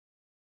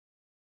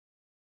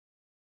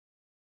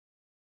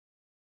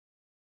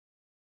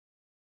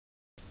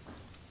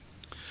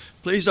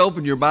Please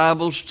open your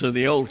Bibles to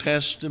the Old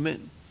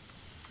Testament,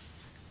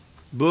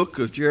 book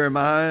of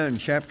Jeremiah and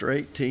chapter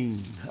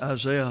 18.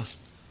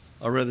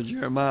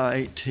 Jeremiah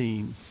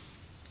 18.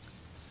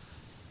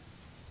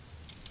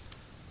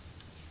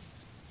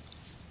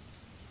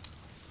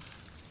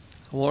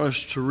 I want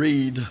us to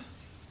read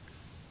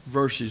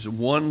verses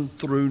 1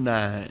 through 9.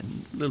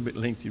 A little bit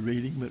lengthy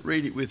reading, but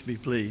read it with me,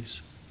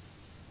 please.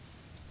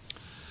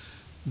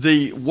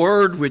 The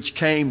word which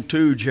came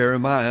to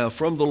Jeremiah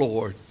from the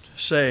Lord,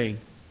 saying,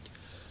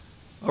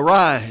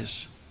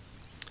 Arise,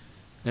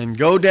 and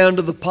go down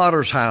to the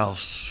potter's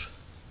house,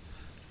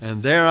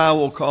 and there I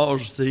will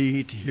cause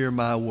thee to hear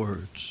my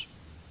words.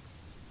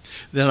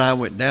 Then I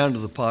went down to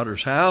the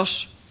potter's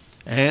house,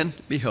 and,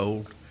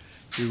 behold,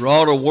 he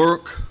wrought a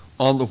work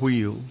on the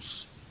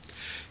wheels.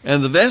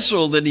 And the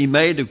vessel that he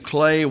made of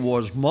clay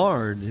was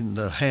marred in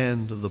the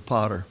hand of the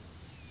potter.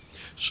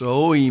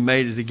 So he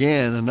made it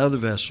again, another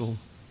vessel,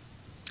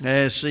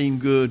 as seemed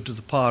good to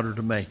the potter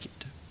to make it.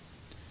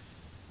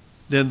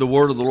 Then the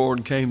word of the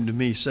Lord came to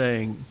me,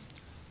 saying,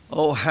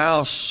 O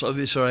house of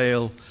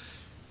Israel,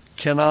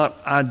 cannot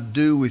I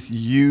do with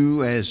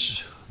you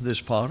as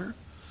this potter?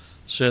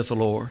 Saith the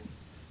Lord.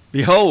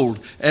 Behold,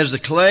 as the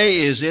clay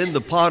is in the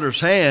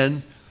potter's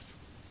hand,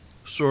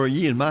 so are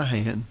ye in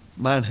mine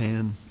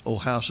hand, O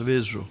house of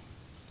Israel.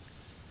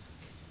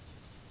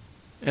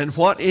 And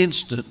what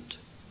instant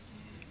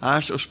I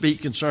shall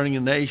speak concerning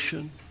a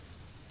nation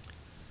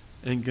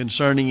and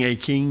concerning a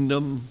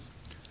kingdom,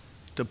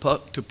 to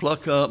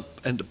pluck up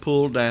and to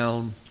pull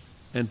down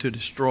and to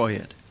destroy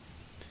it.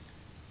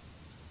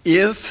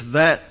 If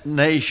that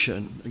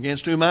nation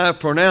against whom I have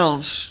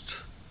pronounced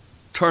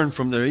turn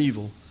from their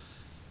evil,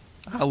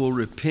 I will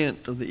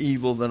repent of the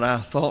evil that I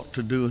thought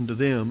to do unto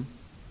them.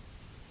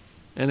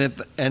 And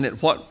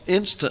at what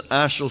instant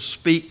I shall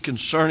speak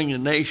concerning a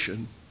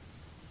nation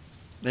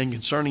and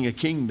concerning a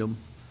kingdom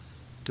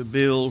to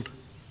build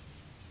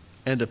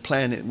and to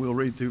plant it. We'll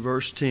read through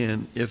verse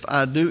 10. If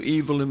I do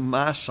evil in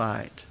my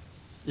sight,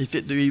 if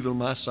it do evil in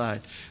my sight,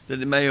 that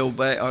it may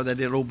obey, or that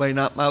it obey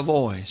not my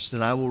voice,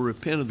 then I will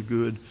repent of the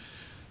good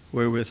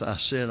wherewith I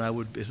said I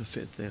would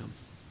benefit them.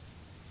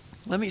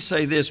 Let me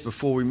say this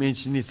before we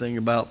mention anything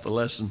about the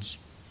lessons.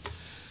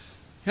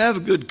 I have a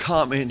good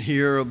comment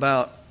here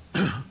about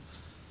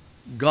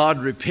God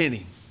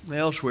repenting.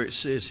 Elsewhere it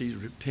says he's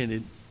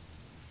repented.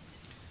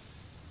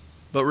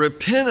 But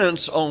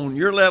repentance on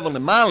your level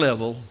and my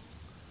level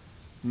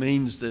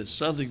means that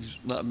something's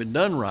not been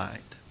done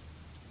right.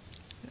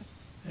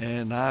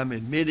 And I'm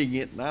admitting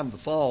it, and I'm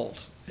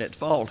at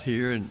fault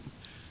here, and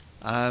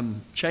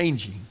I'm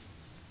changing.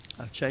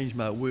 I've changed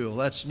my will.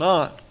 That's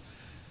not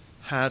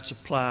how it's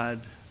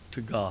applied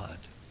to God.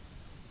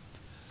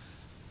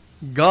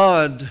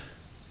 God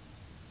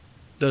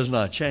does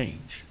not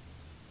change.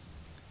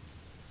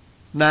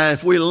 Now,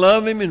 if we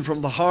love him and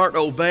from the heart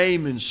obey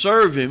him and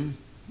serve him,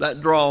 that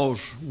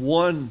draws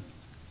one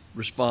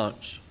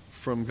response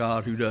from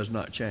God who does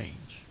not change.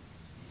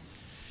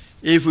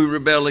 If we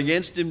rebel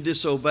against him,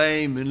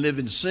 disobey him, and live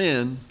in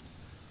sin,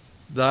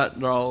 that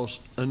draws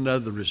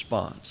another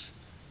response.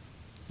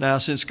 Now,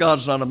 since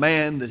God's not a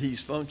man, that he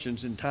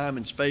functions in time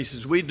and space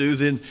as we do,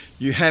 then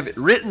you have it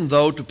written,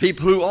 though, to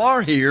people who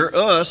are here,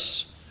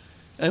 us,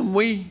 and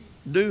we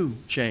do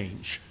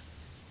change.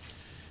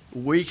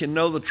 We can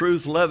know the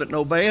truth, love it, and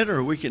obey it,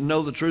 or we can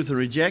know the truth and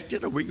reject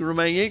it, or we can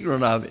remain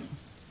ignorant of it.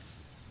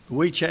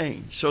 We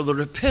change. So the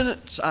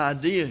repentance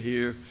idea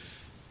here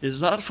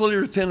is not fully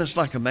repentance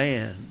like a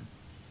man.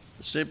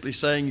 It's simply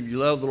saying if you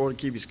love the Lord and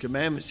keep his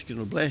commandments, he's going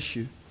to bless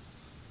you.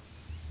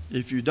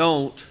 If you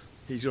don't,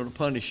 he's going to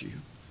punish you.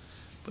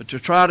 But to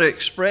try to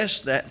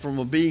express that from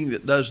a being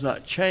that does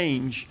not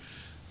change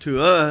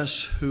to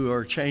us who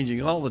are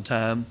changing all the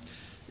time,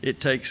 it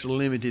takes a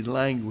limited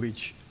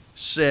language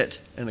set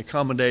and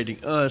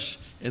accommodating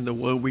us in the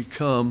way we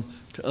come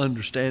to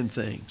understand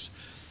things.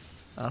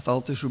 I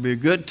thought this would be a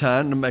good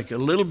time to make a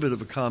little bit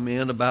of a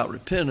comment about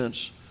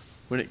repentance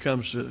when it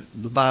comes to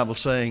the Bible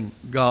saying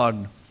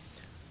God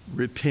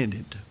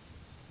repented.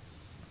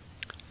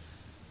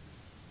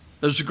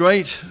 There's a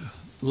great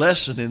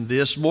lesson in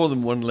this, more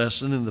than one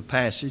lesson in the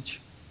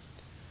passage.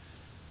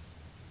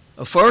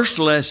 A first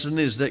lesson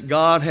is that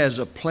God has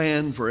a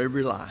plan for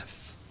every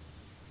life.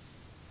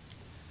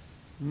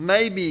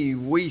 Maybe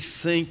we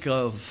think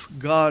of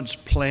God's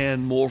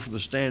plan more from the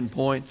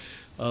standpoint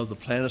of the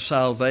plan of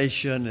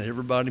salvation, and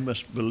everybody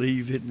must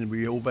believe it, and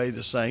we obey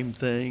the same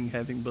thing,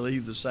 having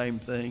believed the same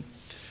thing.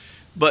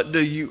 But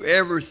do you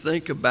ever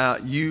think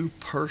about you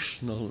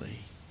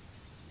personally?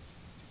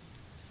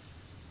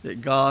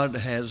 That God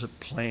has a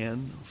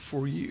plan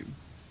for you.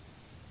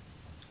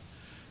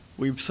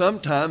 We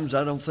sometimes,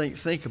 I don't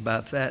think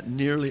about that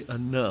nearly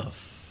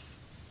enough.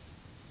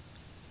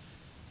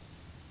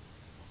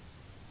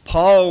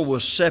 Paul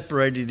was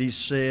separated, he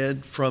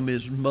said, from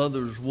his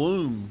mother's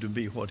womb to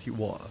be what he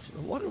was.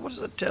 What is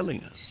that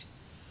telling us?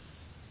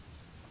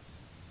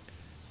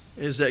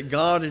 Is that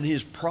God in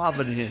his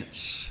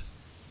providence,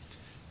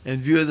 in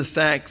view of the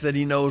fact that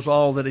he knows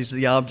all that is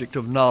the object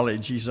of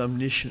knowledge, he's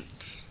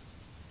omniscient,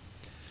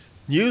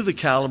 knew the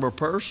caliber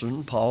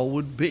person Paul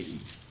would be.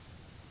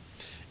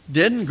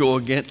 Didn't go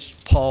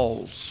against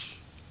Paul's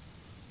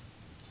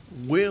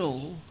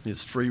will,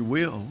 his free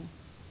will.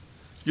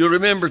 You'll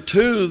remember,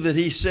 too, that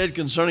he said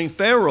concerning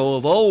Pharaoh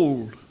of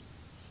old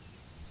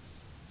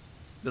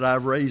that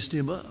I've raised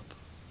him up.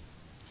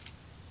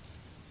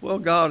 Well,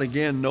 God,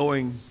 again,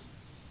 knowing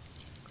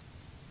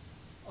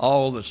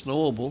all that's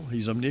knowable,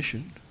 he's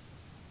omniscient,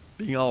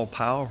 being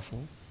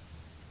all-powerful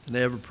and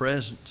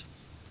ever-present,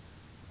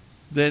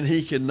 then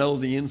he can know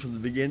the end from the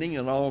beginning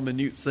and all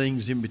minute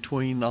things in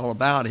between, all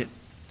about it,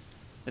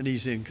 and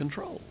he's in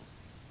control.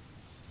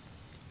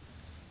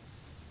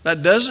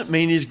 That doesn't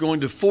mean he's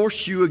going to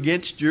force you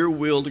against your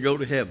will to go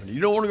to heaven. You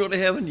don't want to go to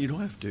heaven, you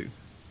don't have to.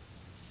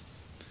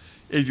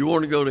 If you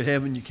want to go to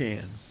heaven, you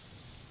can.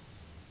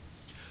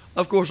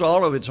 Of course,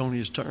 all of it's on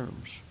his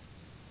terms.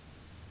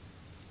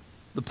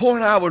 The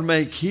point I would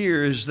make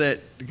here is that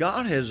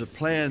God has a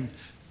plan.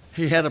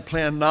 He had a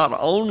plan not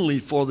only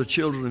for the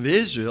children of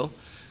Israel,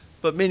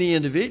 but many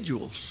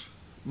individuals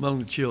among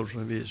the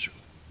children of Israel.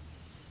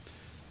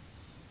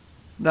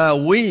 Now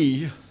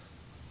we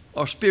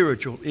are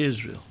spiritual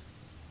Israel.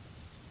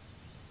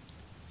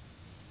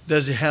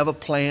 Does he have a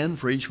plan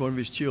for each one of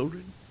his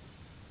children?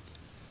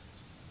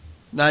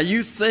 Now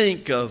you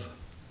think of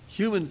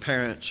human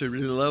parents who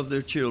really love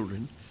their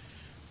children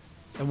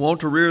and want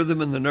to rear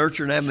them in the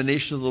nurture and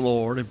admonition of the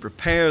Lord and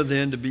prepare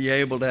them to be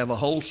able to have a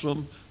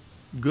wholesome,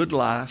 good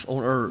life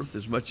on earth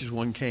as much as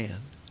one can.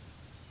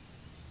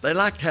 They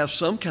like to have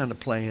some kind of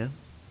plan.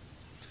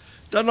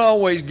 Doesn't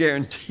always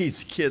guarantee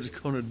the kid's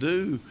going to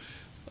do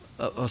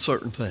a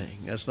certain thing.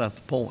 That's not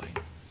the point.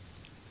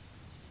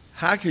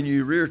 How can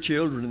you rear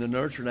children in the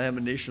nurture and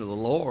admonition of the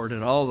Lord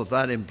and all that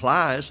that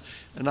implies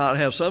and not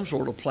have some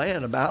sort of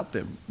plan about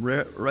them?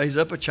 Raise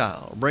up a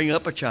child, bring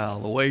up a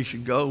child the way he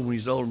should go when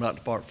he's old and not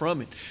depart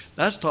from it.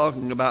 That's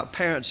talking about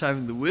parents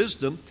having the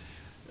wisdom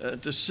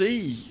to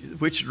see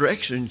which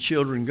direction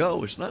children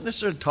go. It's not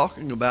necessarily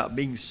talking about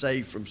being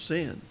saved from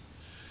sin.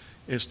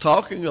 It's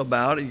talking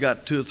about, you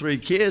got 2 or 3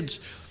 kids,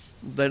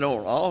 they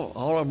don't,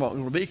 all of them aren't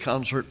going to be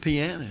concert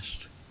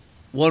pianists.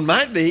 One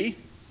might be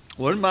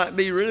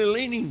really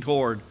leaning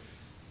toward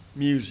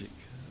music.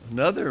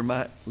 Another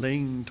might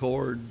lean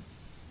toward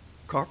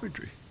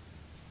carpentry.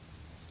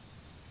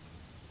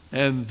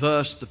 And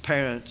thus the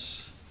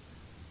parents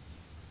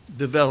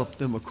develop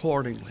them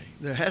accordingly.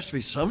 There has to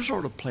be some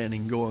sort of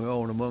planning going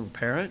on among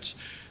parents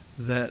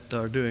that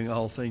are doing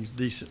all things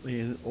decently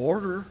in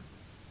order.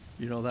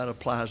 You know, that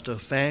applies to a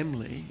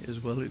family as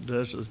well as it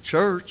does to the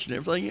church and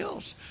everything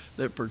else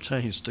that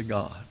pertains to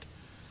God.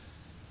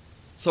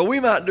 So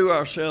we might do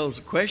ourselves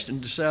a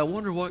question to say, I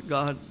wonder what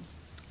God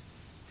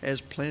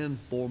has planned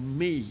for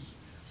me.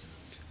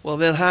 Well,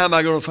 then how am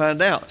I going to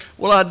find out?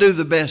 Well, I do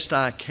the best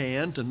I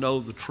can to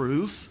know the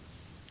truth,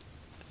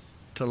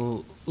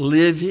 to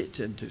live it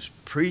and to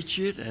preach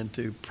it and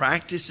to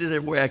practice it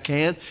every way I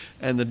can,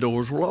 and the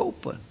doors will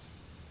open.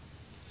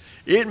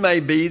 It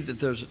may be that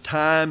there's a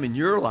time in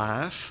your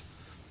life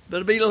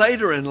that'll be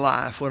later in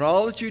life when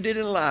all that you did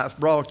in life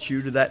brought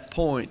you to that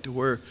point to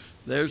where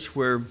there's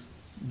where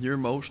you're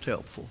most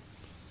helpful.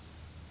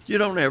 You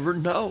don't ever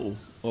know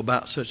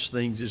about such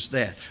things as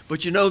that.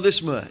 But you know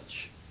this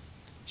much.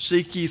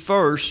 Seek ye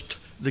first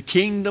the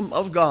kingdom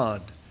of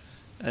God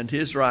and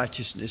his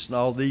righteousness, and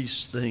all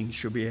these things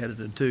shall be added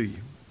unto you.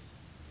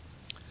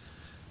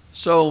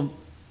 So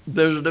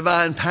there's a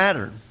divine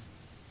pattern,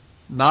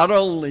 not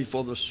only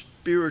for the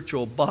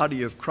spiritual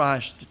body of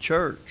Christ, the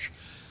church,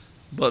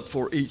 but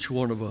for each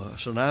one of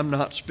us. And I'm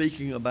not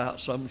speaking about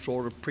some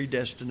sort of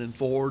predestined and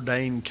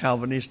foreordained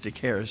Calvinistic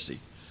heresy.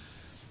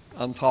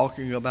 I'm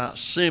talking about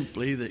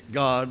simply that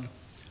God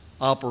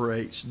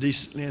operates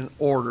decently in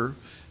order,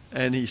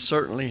 and he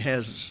certainly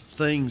has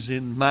things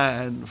in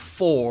mind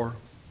for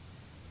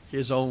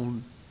his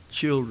own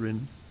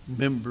children,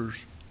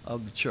 members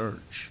of the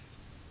church.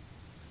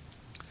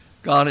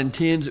 God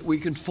intends that we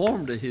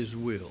conform to his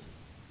will.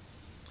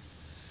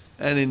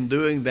 And in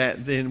doing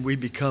that, then we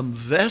become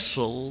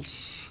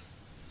vessels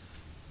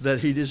that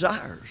he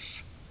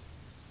desires.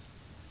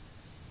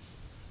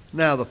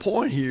 Now, the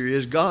point here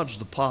is God's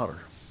the potter.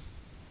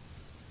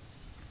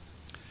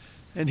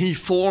 And he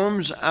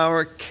forms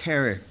our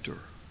character.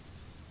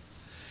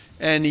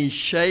 And he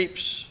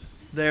shapes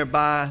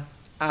thereby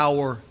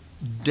our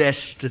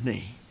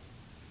destiny.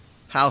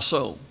 How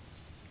so?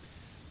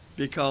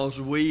 Because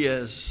we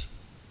as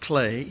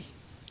clay,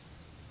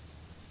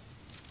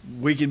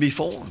 we can be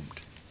formed.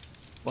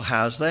 Well,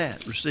 how's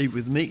that? Receive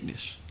with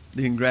meekness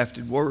the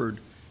engrafted word,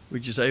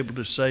 which is able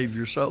to save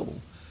your soul.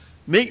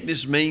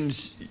 Meekness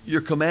means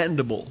you're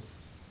commandable.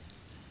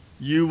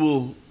 You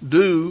will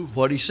do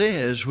what he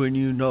says when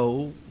you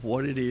know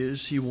what it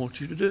is he wants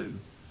you to do.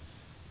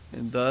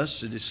 And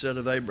thus it is said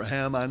of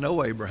Abraham, I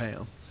know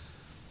Abraham,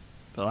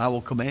 but I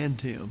will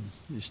command him,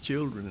 his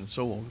children, and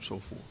so on and so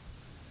forth.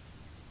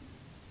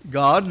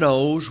 God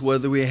knows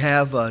whether we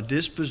have a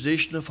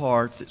disposition of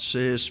heart that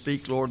says,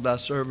 speak, Lord, thy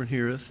servant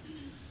heareth,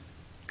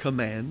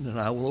 command, and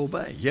I will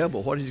obey. Yeah,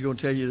 but what is he going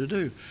to tell you to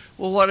do?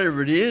 Well,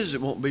 whatever it is,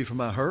 it won't be for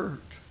my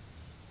hurt.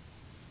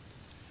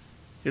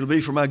 It'll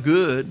be for my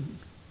good.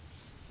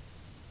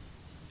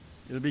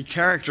 It'll be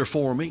character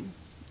forming,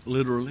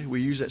 literally.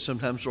 We use that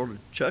sometimes sort of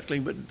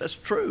chuckling, but that's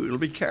true. It'll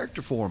be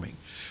character forming.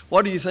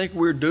 What do you think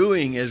we're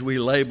doing as we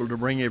labor to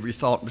bring every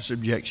thought into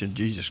subjection to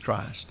Jesus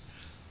Christ?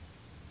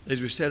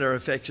 As we set our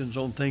affections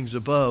on things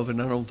above and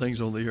not on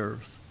things on the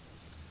earth.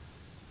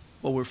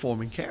 Well, we're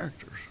forming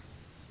characters.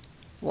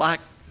 Like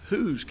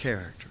whose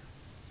character?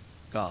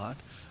 God.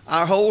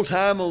 Our whole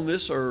time on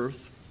this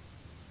earth,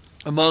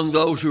 among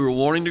those who are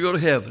wanting to go to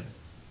heaven,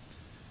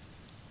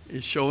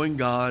 is showing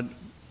God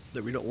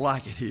that we don't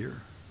like it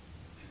here.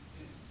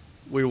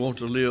 We want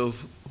to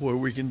live where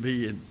we can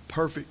be in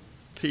perfect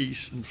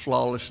peace and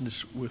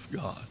flawlessness with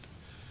God.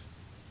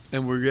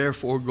 And we're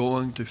therefore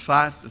going to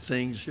fight the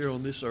things here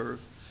on this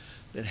earth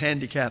that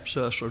handicaps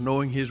us for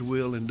knowing His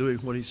will and doing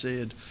what He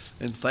said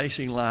and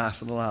facing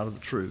life in the light of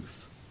the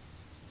truth.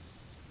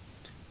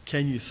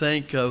 Can you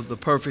think of the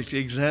perfect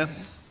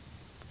example?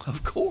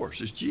 Of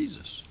course, it's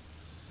Jesus.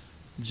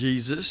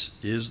 Jesus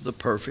is the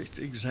perfect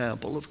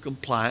example of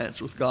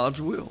compliance with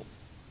God's will.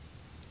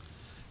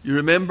 You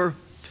remember,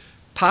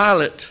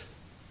 Pilate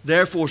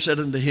therefore said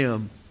unto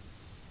him,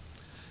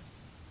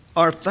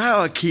 Art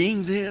thou a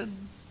king then?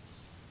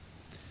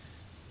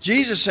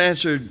 Jesus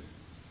answered,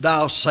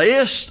 Thou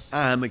sayest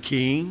I am a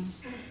king.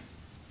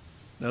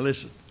 Now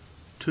listen.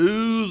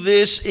 To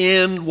this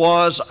end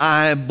was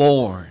I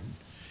born,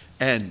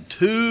 and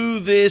to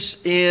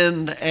this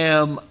end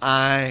am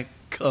I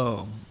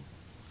come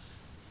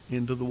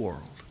into the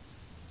world,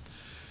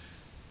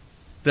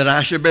 that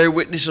I should bear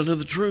witness unto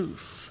the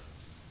truth.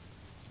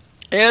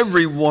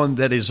 Everyone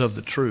that is of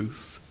the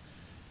truth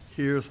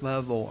heareth my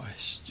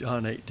voice.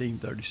 John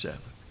 18:37.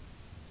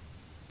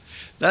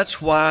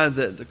 That's why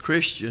the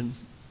Christian,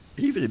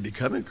 even in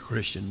becoming a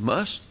Christian,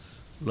 must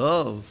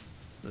love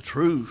the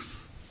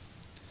truth.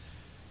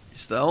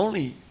 It's the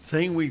only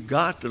thing we've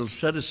got that'll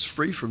set us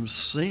free from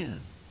sin.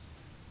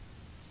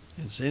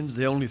 And sin's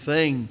the only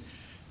thing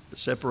that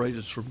separates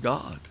us from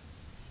God.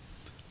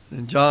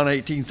 In John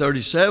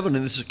 18:37,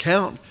 in this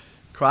account,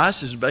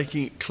 Christ is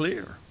making it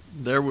clear.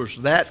 There was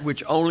that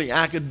which only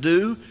I could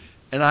do,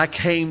 and I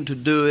came to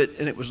do it,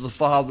 and it was the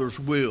Father's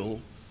will.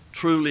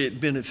 Truly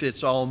it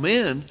benefits all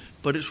men,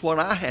 but it's what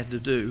I had to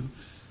do,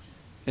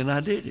 and I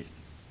did it.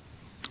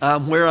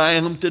 I'm where I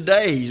am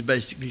today, he's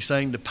basically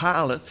saying to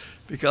Pilate,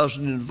 because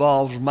it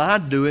involves my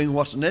doing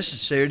what's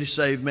necessary to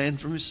save man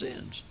from his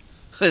sins.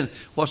 And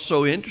what's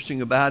so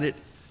interesting about it,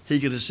 he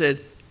could have said,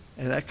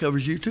 and that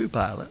covers you too,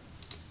 Pilate.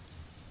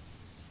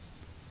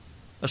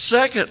 A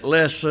second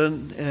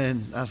lesson,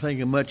 and I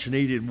think a much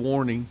needed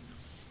warning,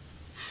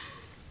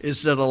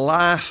 is that a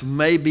life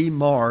may be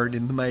marred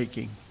in the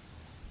making.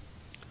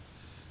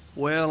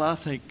 Well, I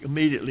think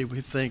immediately we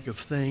think of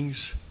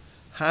things.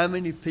 How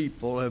many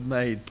people have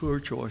made poor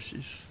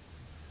choices,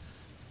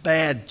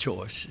 bad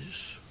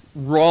choices,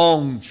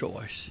 wrong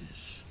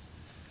choices,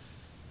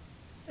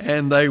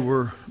 and they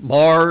were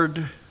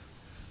marred,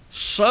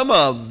 some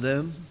of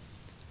them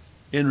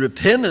in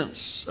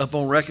repentance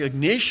upon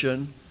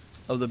recognition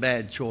of the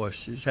bad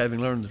choices, having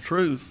learned the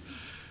truth.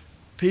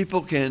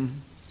 People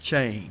can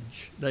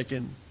change. They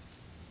can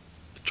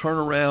turn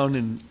around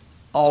and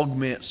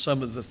augment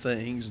some of the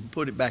things and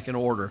put it back in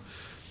order.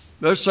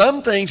 There's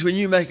some things when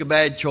you make a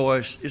bad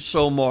choice, it's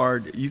so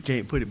marred you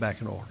can't put it back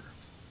in order.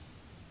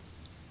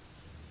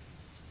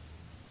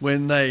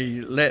 When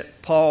they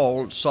let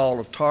Paul, Saul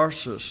of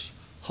Tarsus,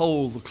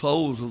 hold the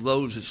clothes of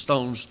those that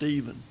stoned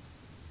Stephen,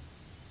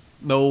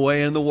 no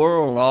way in the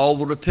world, all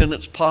the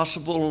repentance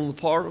possible on the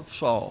part of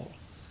Saul,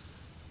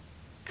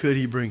 could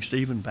he bring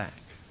Stephen back.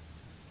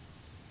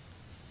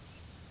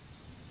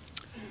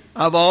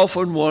 I've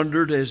often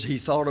wondered as he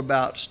thought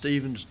about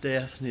Stephen's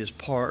death and his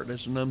part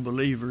as an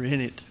unbeliever in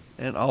it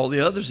and all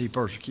the others he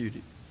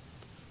persecuted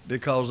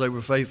because they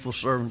were faithful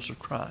servants of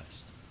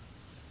Christ.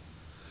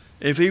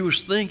 If he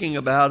was thinking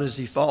about as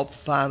he fought the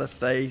fight of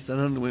faith and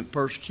underwent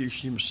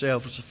persecution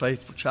himself as a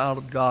faithful child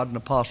of God and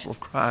apostle of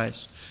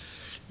Christ,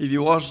 if he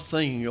wasn't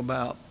thinking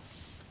about,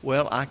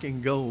 well, I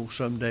can go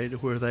someday to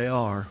where they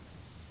are,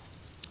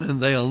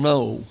 and they'll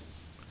know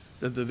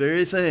that the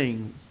very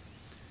thing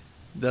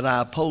that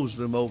I opposed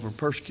them over and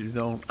persecuted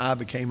them on, I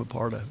became a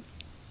part of it.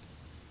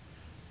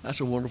 That's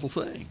a wonderful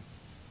thing.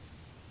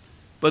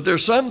 But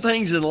there's some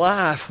things in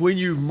life, when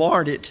you've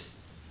marred it,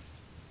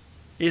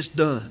 it's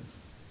done.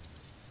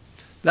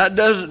 That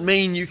doesn't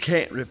mean you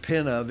can't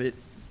repent of it,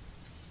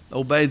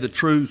 obey the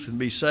truth, and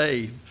be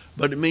saved,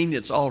 but it means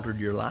it's altered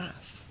your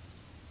life.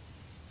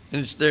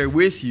 And it's there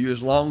with you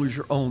as long as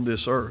you're on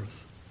this earth.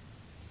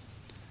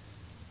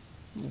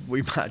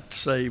 We might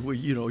say, well,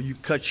 you know, you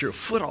cut your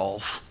foot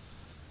off.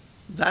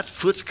 That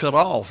foot's cut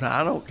off. Now,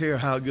 I don't care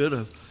how good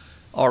an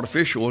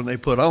artificial one they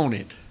put on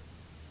it,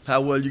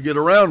 how well you get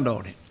around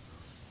on it.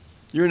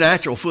 Your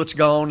natural foot's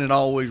gone and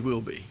always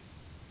will be.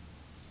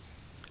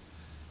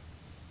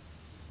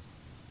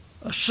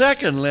 A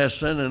second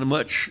lesson, and a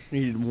much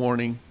needed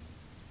warning,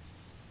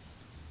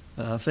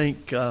 I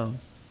think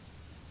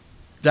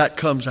that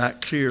comes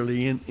out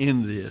clearly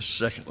in this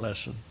second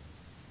lesson.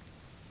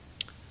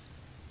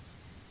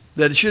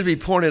 that it should be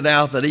pointed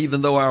out that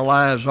even though our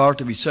lives are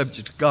to be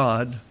subject to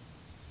God,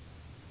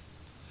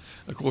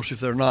 of course, if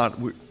they're not,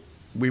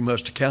 we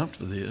must account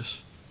for this.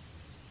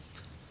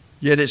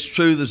 Yet it's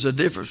true there's a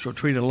difference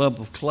between a lump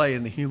of clay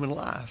and a human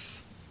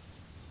life.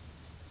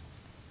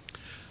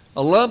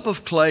 A lump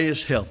of clay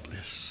is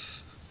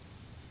helpless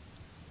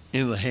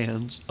in the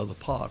hands of the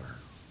potter.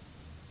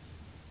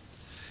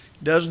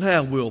 It doesn't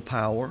have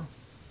willpower.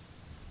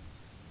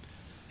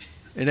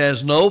 It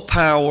has no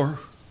power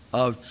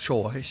of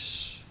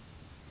choice.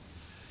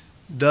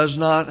 Does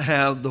not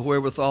have the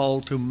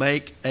wherewithal to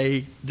make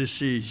a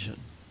decision.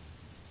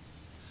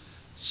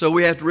 So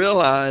we have to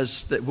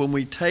realize that when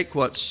we take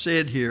what's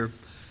said here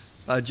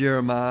by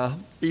Jeremiah,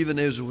 even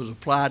as it was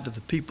applied to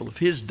the people of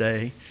his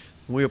day,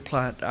 and we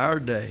apply it to our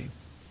day,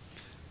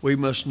 we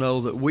must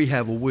know that we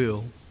have a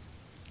will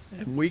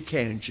and we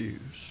can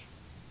choose.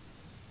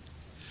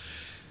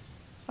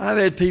 I've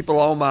had people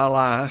all my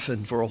life,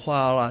 and for a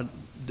while I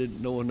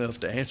didn't know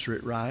enough to answer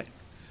it right.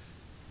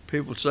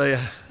 People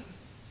say,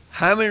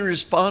 how many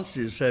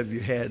responses have you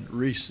had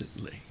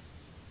recently?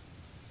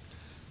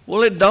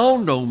 Well, it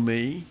dawned on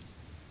me,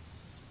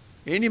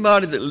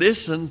 anybody that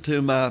listened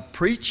to my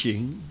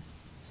preaching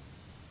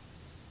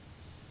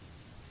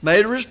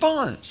made a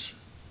response.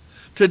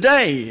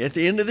 Today, at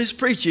the end of this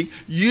preaching,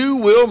 you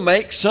will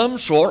make some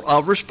sort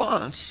of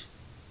response.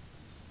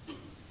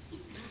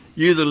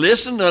 You either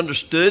listened,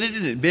 understood it,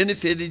 and it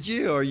benefited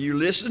you, or you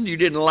listened, you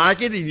didn't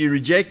like it, and you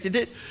rejected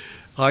it,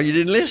 or you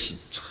didn't listen.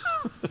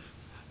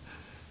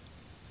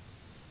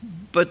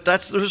 But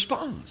that's the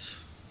response.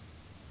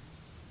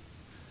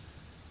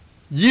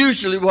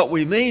 Usually what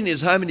we mean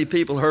is how many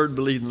people heard,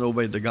 believed, and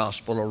obeyed the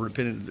gospel or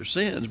repented of their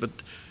sins, but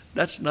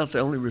that's not the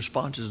only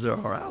responses there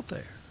are out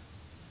there.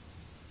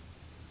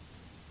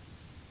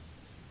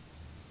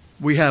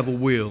 We have a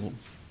will,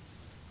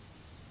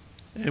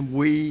 and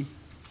we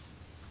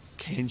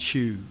can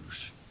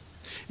choose.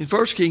 In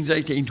 1 Kings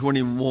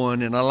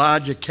 18:21, and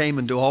Elijah came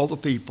unto all the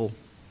people,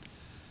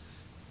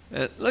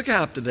 and look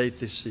how up to date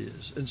this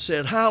is, and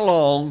said, how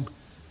long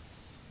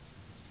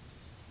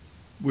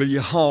will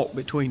you halt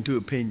between two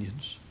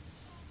opinions?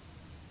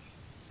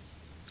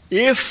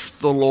 If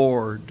the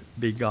Lord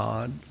be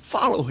God,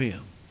 follow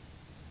him.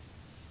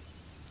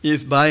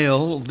 If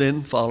Baal,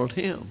 then followed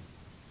him.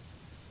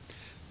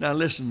 Now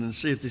listen and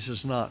see if this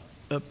is not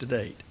up to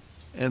date.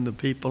 And the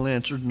people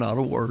answered not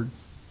a word.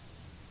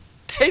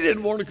 They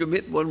didn't want to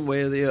commit one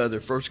way or the other.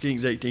 1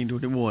 Kings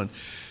 18:21.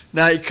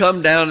 Now you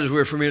come down, as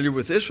we're familiar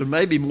with this one,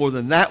 maybe more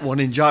than that one,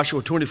 in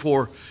Joshua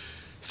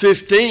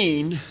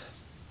 24:15.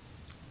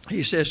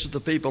 He says to the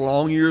people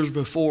long years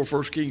before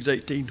 1 Kings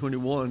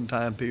 18:21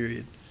 time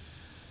period,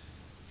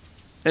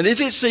 and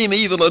if it seem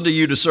evil unto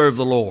you to serve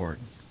the Lord,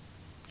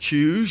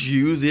 choose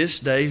you this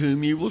day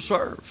whom you will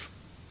serve,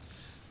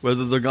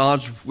 whether the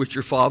gods which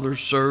your fathers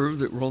served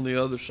that were on the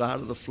other side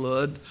of the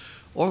flood,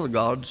 or the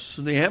gods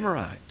of the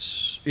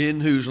Amorites,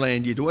 in whose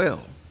land you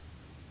dwell.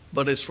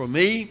 But as for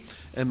me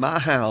and my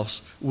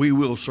house, we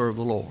will serve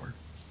the Lord.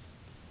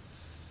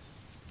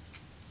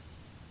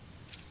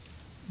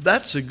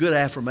 That's a good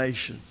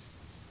affirmation.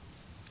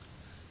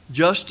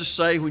 Just to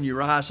say when you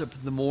rise up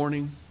in the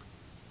morning,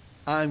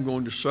 I'm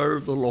going to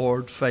serve the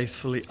Lord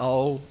faithfully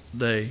all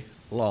day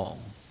long.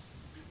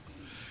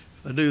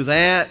 If I do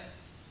that,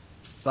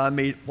 if I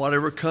meet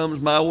whatever comes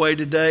my way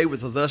today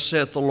with a thus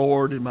saith the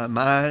Lord in my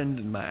mind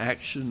and my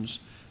actions,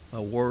 my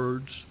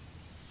words,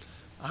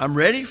 I'm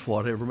ready for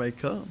whatever may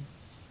come.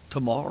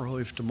 Tomorrow,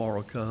 if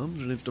tomorrow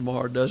comes, and if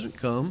tomorrow doesn't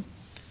come,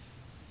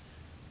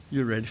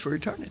 you're ready for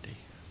eternity.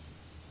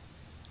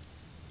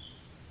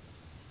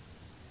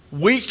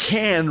 We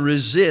can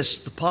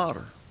resist the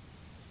potter.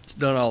 It's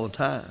done all the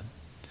time.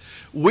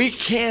 We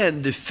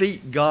can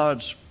defeat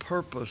God's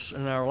purpose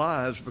in our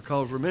lives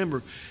because,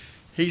 remember,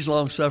 he's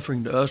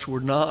long-suffering to us.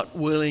 We're not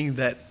willing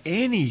that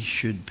any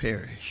should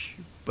perish,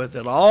 but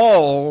that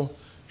all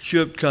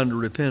should come to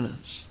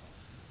repentance.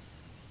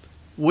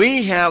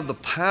 We have the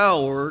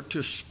power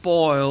to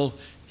spoil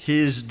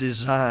his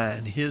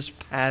design, his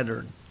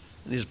pattern,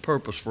 and his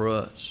purpose for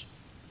us.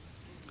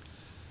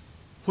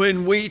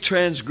 When we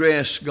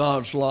transgress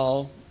God's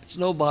law, it's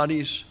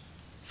nobody's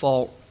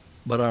fault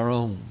but our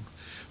own.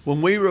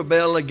 When we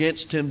rebel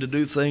against him to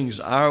do things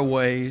our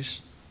ways,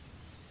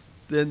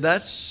 then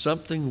that's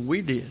something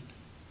we did.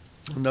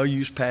 No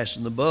use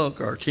passing the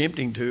buck or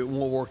attempting to. It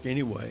won't work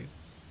anyway.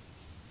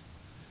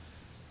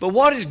 But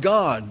what is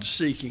God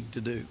seeking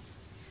to do?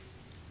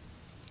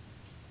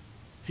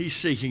 He's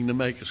seeking to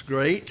make us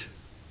great.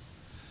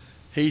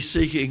 He's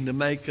seeking to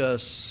make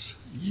us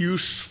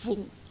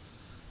useful.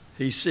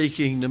 He's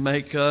seeking to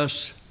make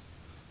us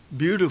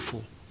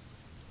beautiful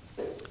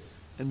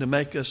and to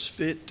make us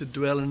fit to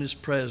dwell in his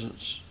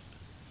presence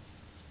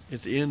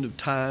at the end of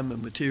time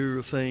and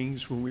material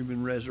things when we've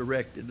been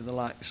resurrected in the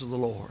likeness of the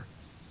Lord.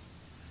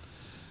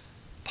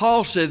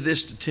 Paul said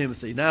this to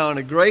Timothy, now in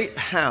a great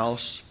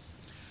house,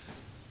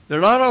 there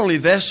are not only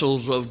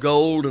vessels of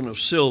gold and of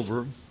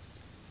silver,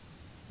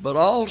 but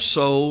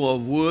also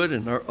of wood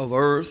and of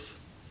earth,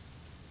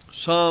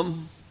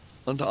 some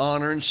unto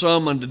honor and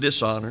some unto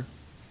dishonor.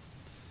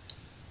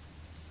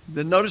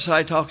 Then notice how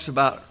he talks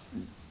about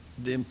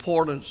the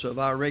importance of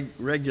our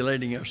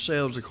regulating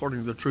ourselves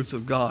according to the truth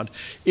of God.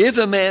 If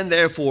a man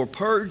therefore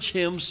purge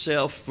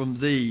himself from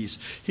these,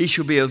 he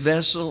shall be a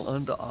vessel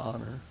unto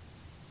honor,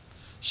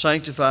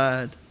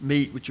 sanctified,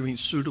 meet, which means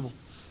suitable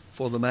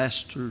for the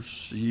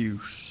master's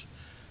use,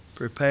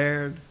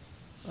 prepared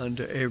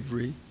unto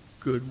every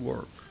good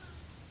work.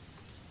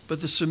 But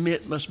the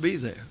submit must be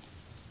there.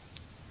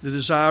 The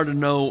desire to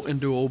know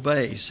and to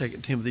obey,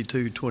 2 Timothy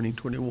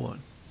 2:20-21.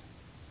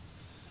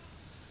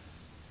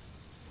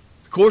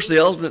 Of course, the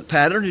ultimate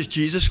pattern is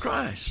Jesus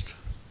Christ.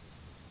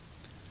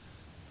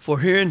 For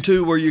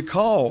hereunto were you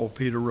called,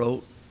 Peter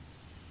wrote,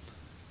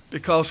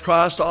 because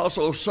Christ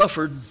also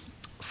suffered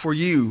for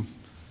you,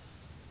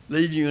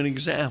 leaving you an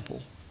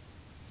example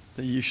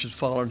that you should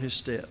follow in his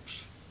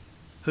steps,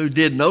 who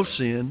did no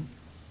sin,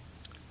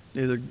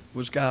 neither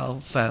was guile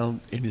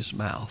found in his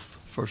mouth.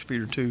 1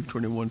 Peter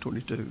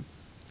 2:21-22.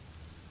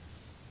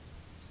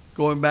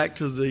 Going back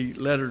to the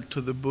letter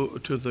to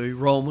the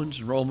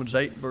Romans, Romans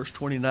 8, verse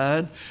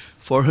 29,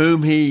 for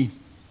whom he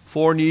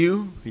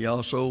foreknew, he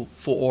also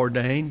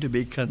foreordained to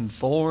be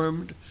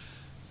conformed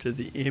to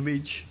the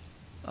image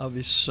of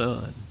his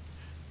Son,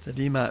 that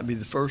he might be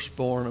the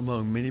firstborn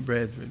among many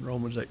brethren,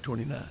 Romans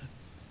 8:29.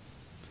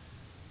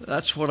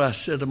 That's what I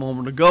said a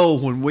moment ago.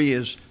 When we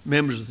as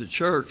members of the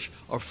church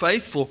are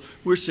faithful,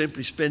 we're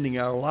simply spending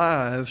our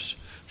lives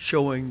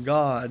showing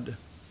God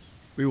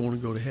we want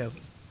to go to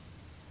heaven.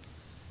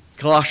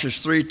 Colossians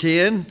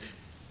 3:10,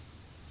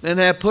 and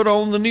have put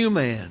on the new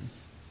man,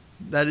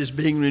 that is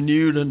being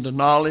renewed unto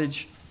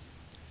knowledge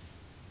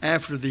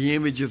after the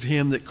image of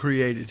him that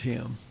created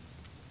him.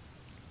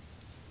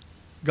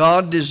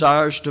 God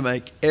desires to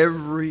make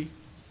every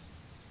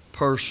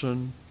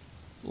person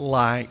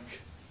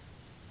like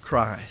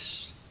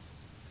Christ.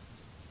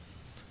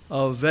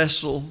 A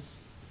vessel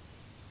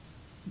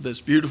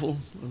that's beautiful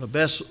and a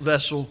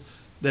vessel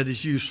that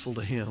is useful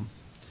to him.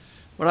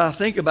 When I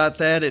think about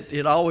that,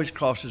 it always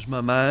crosses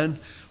my mind.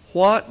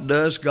 What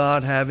does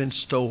God have in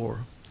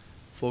store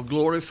for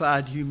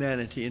glorified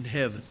humanity in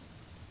heaven?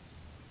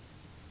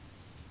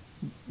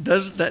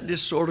 Doesn't that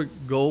just sort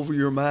of go over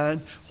your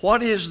mind?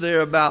 What is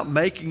there about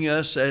making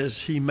us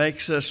as he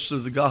makes us through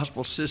the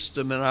gospel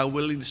system and our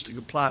willingness to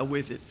comply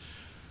with it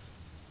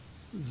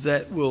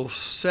that will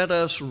set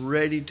us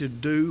ready to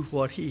do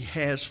what he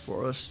has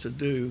for us to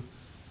do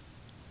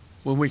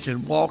when we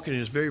can walk in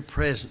his very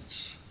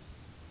presence?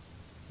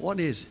 What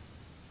is it?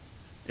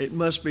 It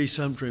must be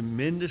some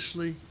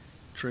tremendously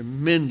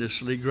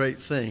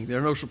great thing. There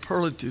are no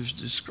superlatives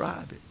to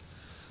describe it.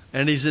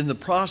 And he's in the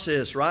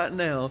process right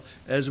now,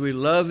 as we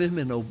love him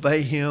and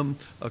obey him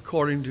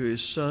according to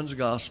his Son's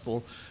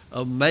gospel,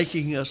 of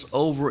making us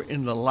over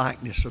in the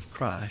likeness of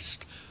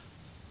Christ.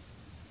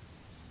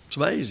 It's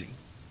amazing.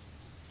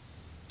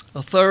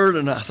 A third,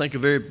 and I think a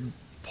very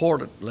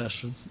important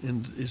lesson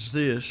is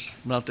this,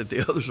 not that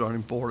the others aren't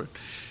important.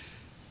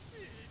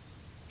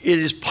 It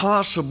is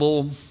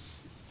possible,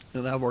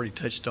 and I've already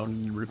touched on it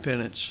in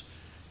repentance,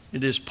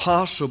 it is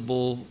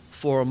possible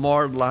for a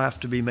marred life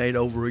to be made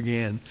over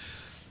again.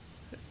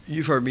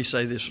 You've heard me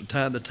say this from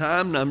time to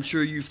time, and I'm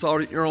sure you've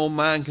thought it in your own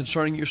mind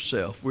concerning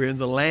yourself. We're in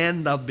the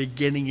land of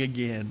beginning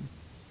again.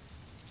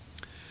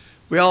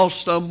 We all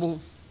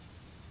stumble,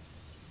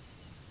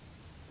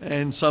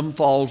 and some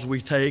falls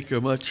we take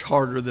are much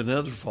harder than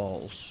other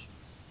falls.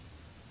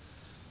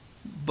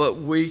 But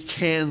we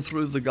can,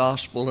 through the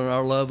gospel and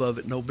our love of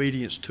it and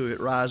obedience to it,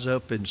 rise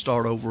up and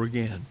start over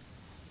again.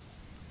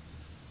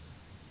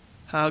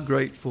 How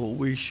grateful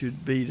we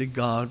should be to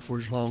God for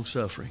his long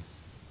suffering.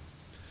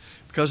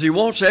 Because he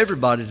wants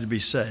everybody to be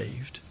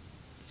saved.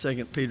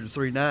 2 Peter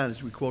 3:9,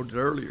 as we quoted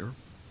earlier.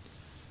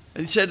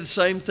 And he said the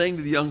same thing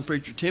to the young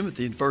preacher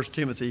Timothy in 1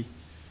 Timothy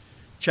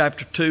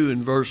chapter 2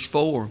 and verse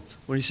 4,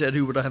 when he said,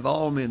 who would have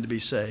all men to be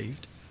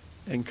saved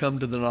and come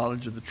to the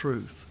knowledge of the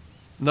truth.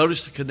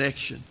 Notice the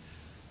connection.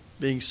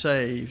 Being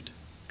saved,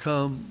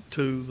 come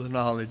to the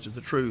knowledge of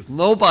the truth.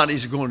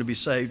 Nobody's going to be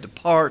saved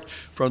apart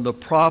from the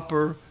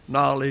proper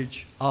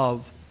knowledge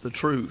of the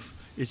truth.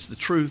 It's the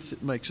truth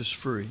that makes us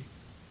free.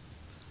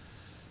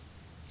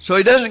 So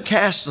he doesn't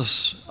cast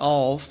us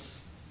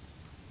off.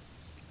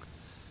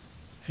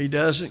 He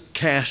doesn't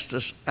cast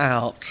us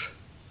out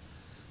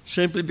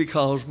simply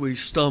because we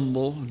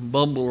stumble and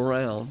bumble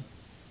around,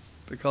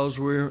 because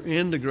we're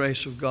in the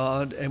grace of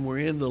God and we're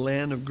in the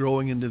land of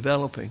growing and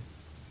developing.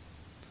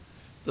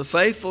 The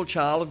faithful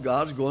child of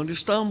God is going to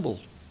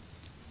stumble.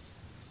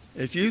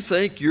 If you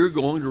think you're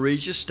going to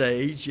reach a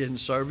stage in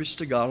service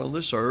to God on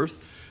this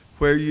earth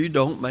where you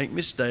don't make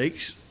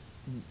mistakes,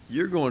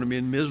 you're going to be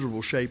in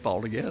miserable shape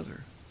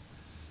altogether.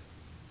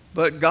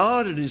 But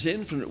God, in his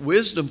infinite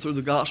wisdom through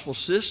the gospel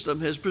system,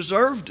 has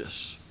preserved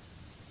us,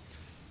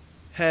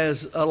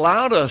 has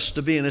allowed us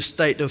to be in a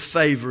state of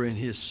favor in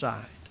his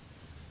sight,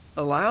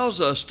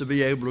 allows us to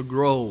be able to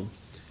grow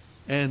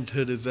and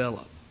to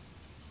develop.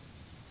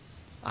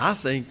 I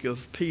think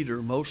of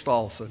Peter most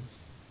often,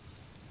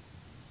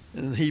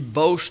 and he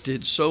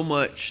boasted so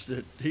much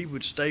that he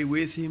would stay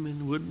with him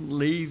and wouldn't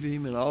leave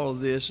him and all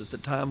of this at the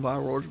time of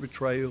our Lord's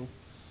betrayal.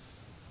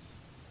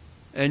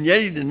 And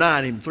yet he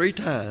denied him 3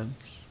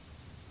 times.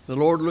 The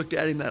Lord looked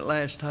at him that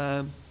last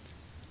time.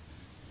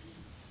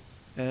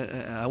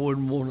 And I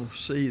wouldn't want to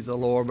see the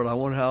Lord, but I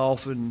wonder how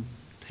often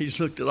he's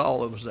looked at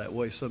all of us that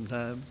way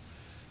sometimes.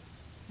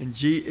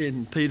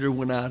 And Peter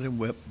went out and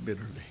wept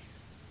bitterly.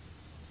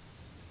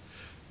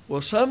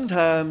 Well,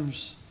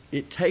 sometimes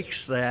it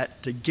takes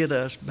that to get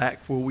us back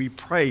where we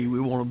pray we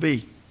want to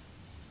be.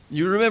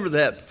 You remember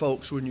that,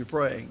 folks, when you're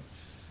praying.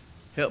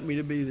 Help me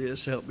to be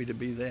this, help me to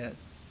be that.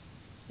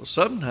 Well,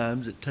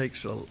 sometimes it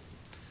takes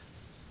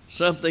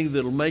something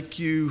that'll make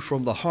you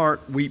from the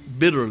heart weep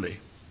bitterly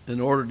in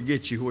order to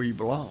get you where you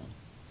belong.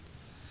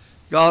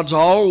 God's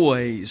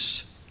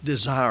always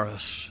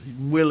desirous,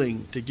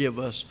 willing to give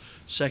us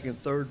second,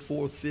 third,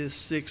 fourth, fifth,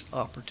 sixth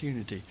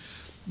opportunity.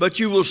 But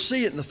you will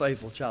see it in the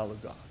faithful child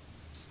of God.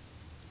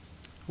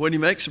 When he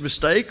makes a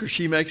mistake or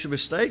she makes a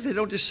mistake, they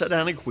don't just sit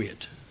down and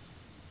quit.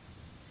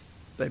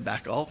 They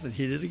back off and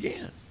hit it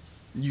again.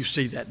 You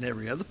see that in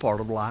every other part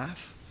of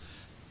life.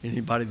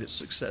 Anybody that's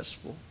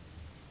successful.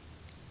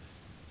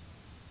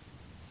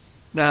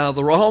 Now,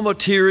 the raw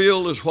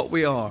material is what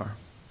we are.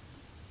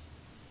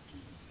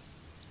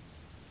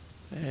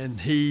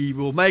 And he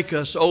will make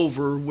us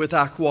over with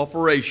our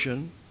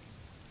cooperation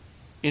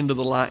into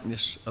the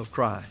likeness of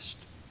Christ.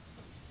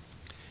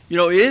 You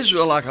know,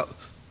 Israel, like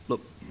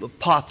the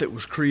pot that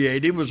was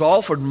created, was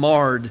often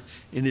marred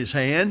in his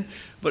hand.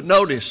 But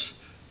notice,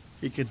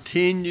 he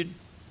continued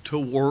to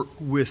work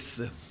with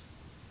them.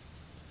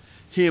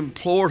 He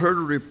implored her to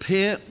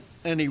repent,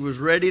 and he was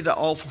ready to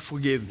offer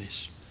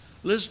forgiveness.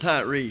 Listen to how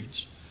it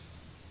reads.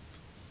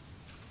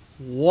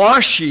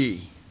 Wash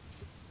ye,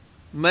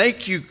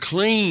 make you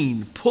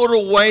clean, put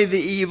away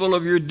the evil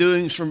of your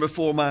doings from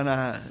before mine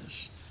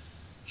eyes.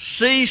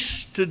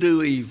 Cease to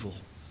do evil.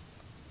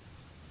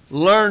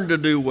 Learn to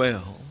do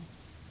well.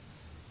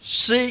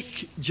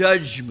 Seek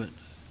judgment.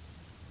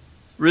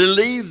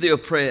 Relieve the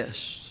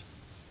oppressed.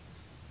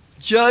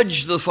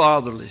 Judge the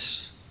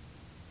fatherless.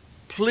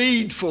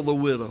 Plead for the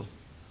widow.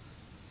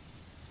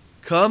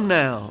 Come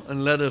now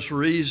and let us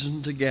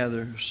reason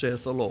together,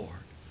 saith the Lord.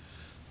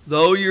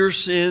 Though your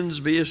sins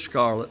be as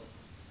scarlet,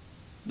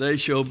 they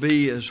shall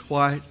be as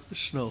white as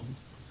snow.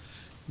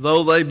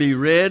 Though they be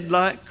red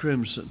like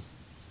crimson,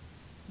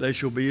 they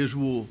shall be as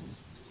wool.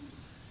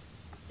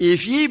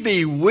 If ye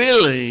be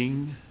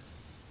willing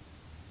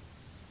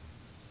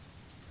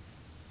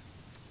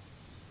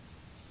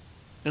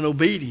and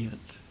obedient,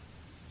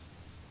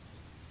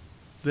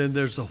 then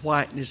there's the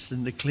whiteness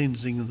and the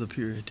cleansing of the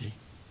purity.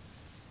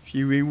 If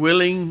you be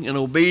willing and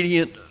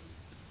obedient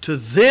to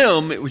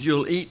them,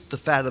 you'll eat the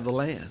fat of the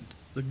land,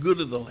 the good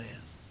of the land.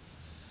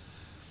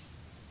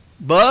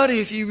 But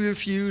if you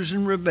refuse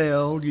and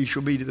rebel, ye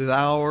shall be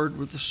devoured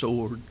with the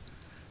sword,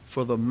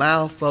 for the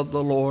mouth of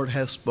the Lord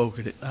hath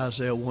spoken it.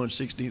 Isaiah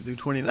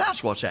 1:16-20.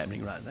 That's what's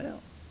happening right now.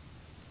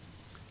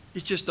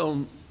 It's just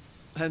having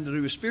to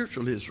do with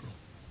spiritual Israel,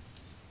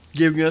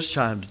 giving us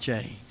time to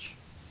change.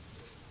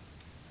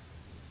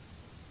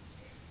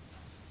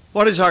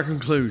 What is our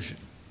conclusion?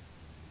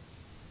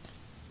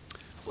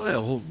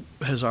 Well,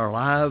 has our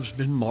lives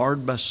been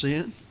marred by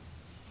sin?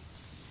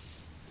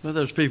 Well,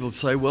 there's people that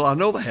say, well, I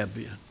know they have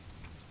been.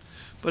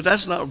 But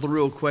that's not the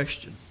real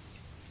question.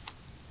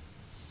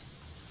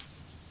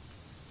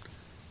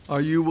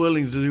 Are you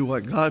willing to do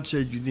what God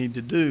said you need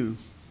to do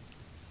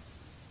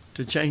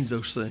to change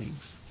those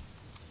things?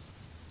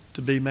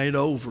 To be made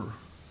over?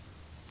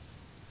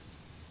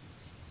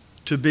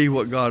 To be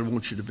what God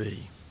wants you to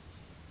be?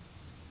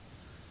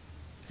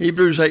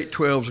 Hebrews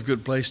 8:12 is a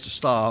good place to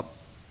stop.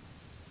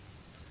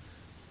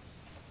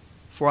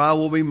 For I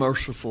will be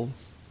merciful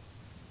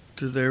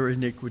to their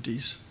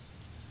iniquities,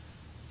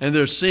 and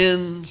their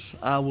sins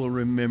I will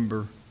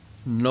remember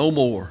no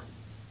more.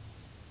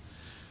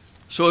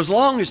 So as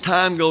long as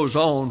time goes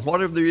on,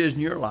 whatever there is in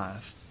your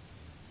life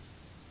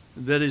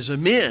that is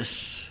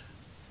amiss,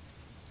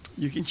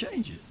 you can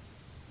change it.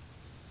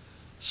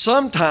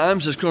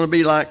 Sometimes it's going to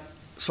be like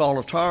Saul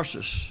of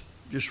Tarsus.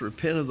 Just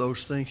repent of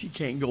those things. You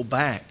can't go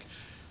back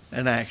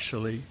and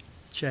actually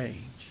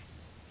change.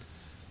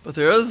 But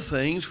there are other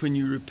things, when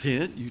you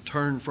repent, you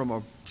turn from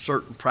a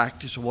certain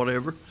practice or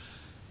whatever,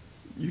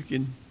 you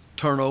can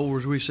turn over,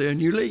 as we say, a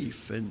new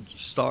leaf and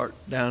start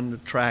down the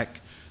track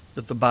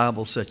that the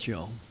Bible sets you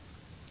on.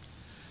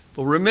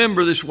 But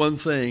remember this one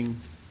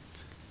thing: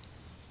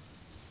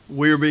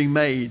 we're being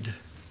made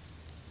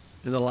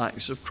in the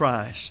likeness of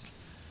Christ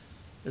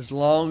as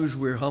long as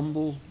we're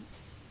humble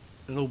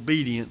and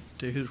obedient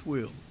to his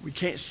will. We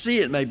can't see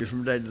it maybe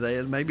from day to day.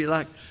 It may be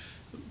like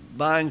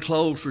buying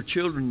clothes for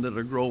children that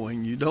are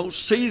growing. You don't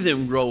see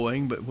them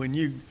growing, but when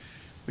you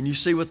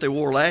see what they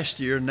wore last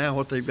year and now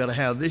what they've got to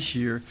have this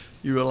year,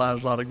 you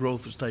realize a lot of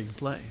growth is taking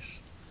place.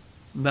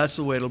 And that's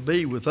the way it'll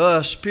be with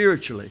us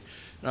spiritually.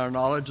 Our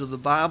knowledge of the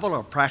Bible,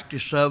 our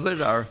practice of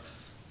it, our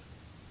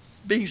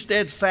being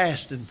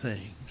steadfast in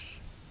things.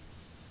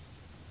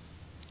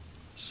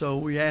 So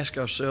we ask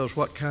ourselves,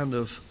 what kind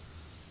of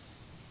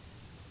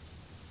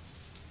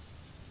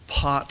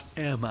pot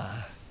am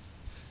I?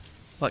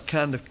 What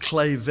kind of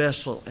clay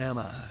vessel am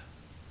I?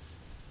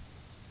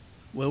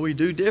 Well, we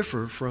do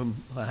differ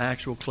from an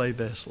actual clay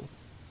vessel.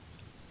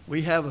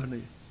 We have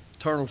an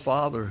eternal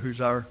Father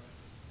who's our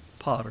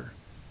potter,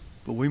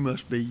 but we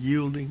must be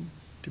yielding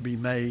to be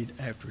made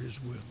after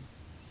his will.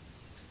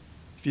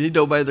 If you need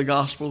to obey the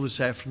gospel this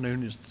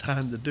afternoon, is the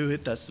time to do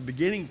it. That's the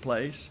beginning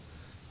place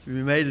to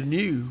be made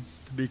anew,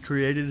 to be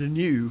created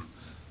anew,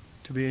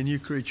 to be a new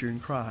creature in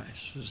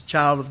Christ. As a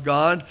child of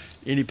God,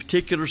 any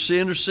particular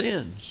sin or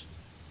sins,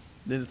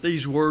 then if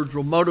these words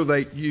will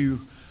motivate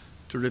you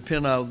to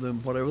repent of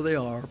them, whatever they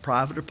are,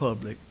 private or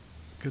public,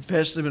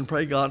 confess them and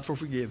pray God for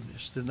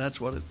forgiveness, then that's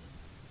what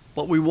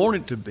we want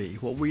it to be,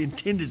 what we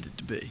intended it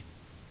to be.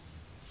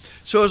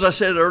 So as I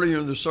said earlier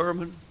in the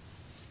sermon,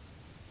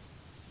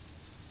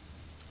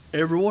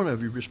 every one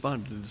of you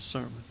responded to the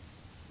sermon.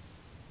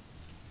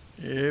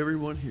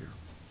 Everyone here.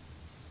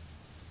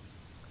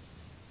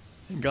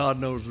 And God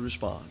knows the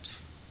response.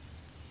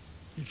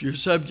 If you're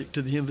subject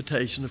to the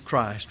invitation of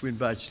Christ, we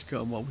invite you to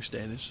come while we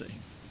stand and sing.